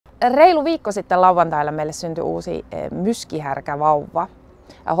Reilu viikko sitten lauantaina meille syntyi uusi myskihärkävauva.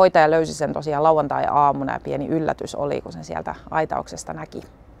 Hoitaja löysi sen tosiaan lauantai-aamuna ja pieni yllätys oli, kun sen sieltä aitauksesta näki.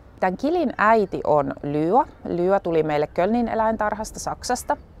 Tämän Kilin äiti on Lyö. Lyö tuli meille Kölnin eläintarhasta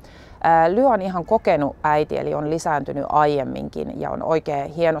Saksasta. Lyö on ihan kokenut äiti, eli on lisääntynyt aiemminkin ja on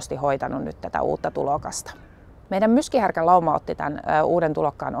oikein hienosti hoitanut nyt tätä uutta tulokasta. Meidän myskihärkälauma otti tämän uuden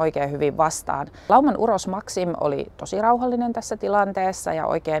tulokkaan oikein hyvin vastaan. Lauman uros Maxim oli tosi rauhallinen tässä tilanteessa ja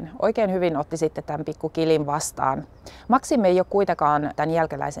oikein hyvin otti sitten tämän pikku Kilin vastaan. Maxim ei ole kuitenkaan tämän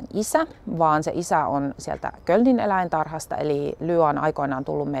jälkeläisen isä, vaan se isä on sieltä Kölnin eläintarhasta, eli Lyö on aikoinaan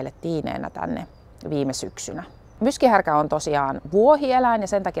tullut meille tiineenä tänne viime syksynä. Myskihärkä on tosiaan vuohieläin ja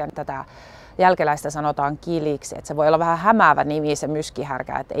sen takia tätä jälkeläistä sanotaan kiliksi, että se voi olla vähän hämäävä nimi se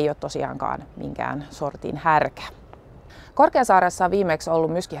myskihärkä, että ei ole tosiaankaan minkään sortin härkä. Korkeasaaressa on viimeksi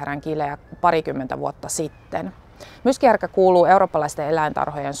ollut myskihärän kilejä parikymmentä vuotta sitten. Myskihärkä kuuluu eurooppalaisten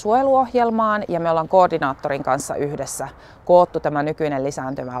eläintarhojen suojeluohjelmaan ja me ollaan koordinaattorin kanssa yhdessä koottu tämä nykyinen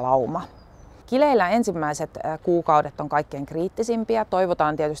lisääntyvä lauma. Kileillä ensimmäiset kuukaudet on kaikkein kriittisimpiä.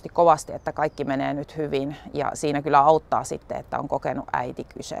 Toivotaan tietysti kovasti, että kaikki menee nyt hyvin ja siinä kyllä auttaa sitten, että on kokenut äiti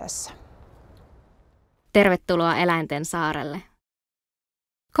kyseessä. Tervetuloa eläinten saarelle.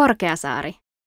 Korkeasaari.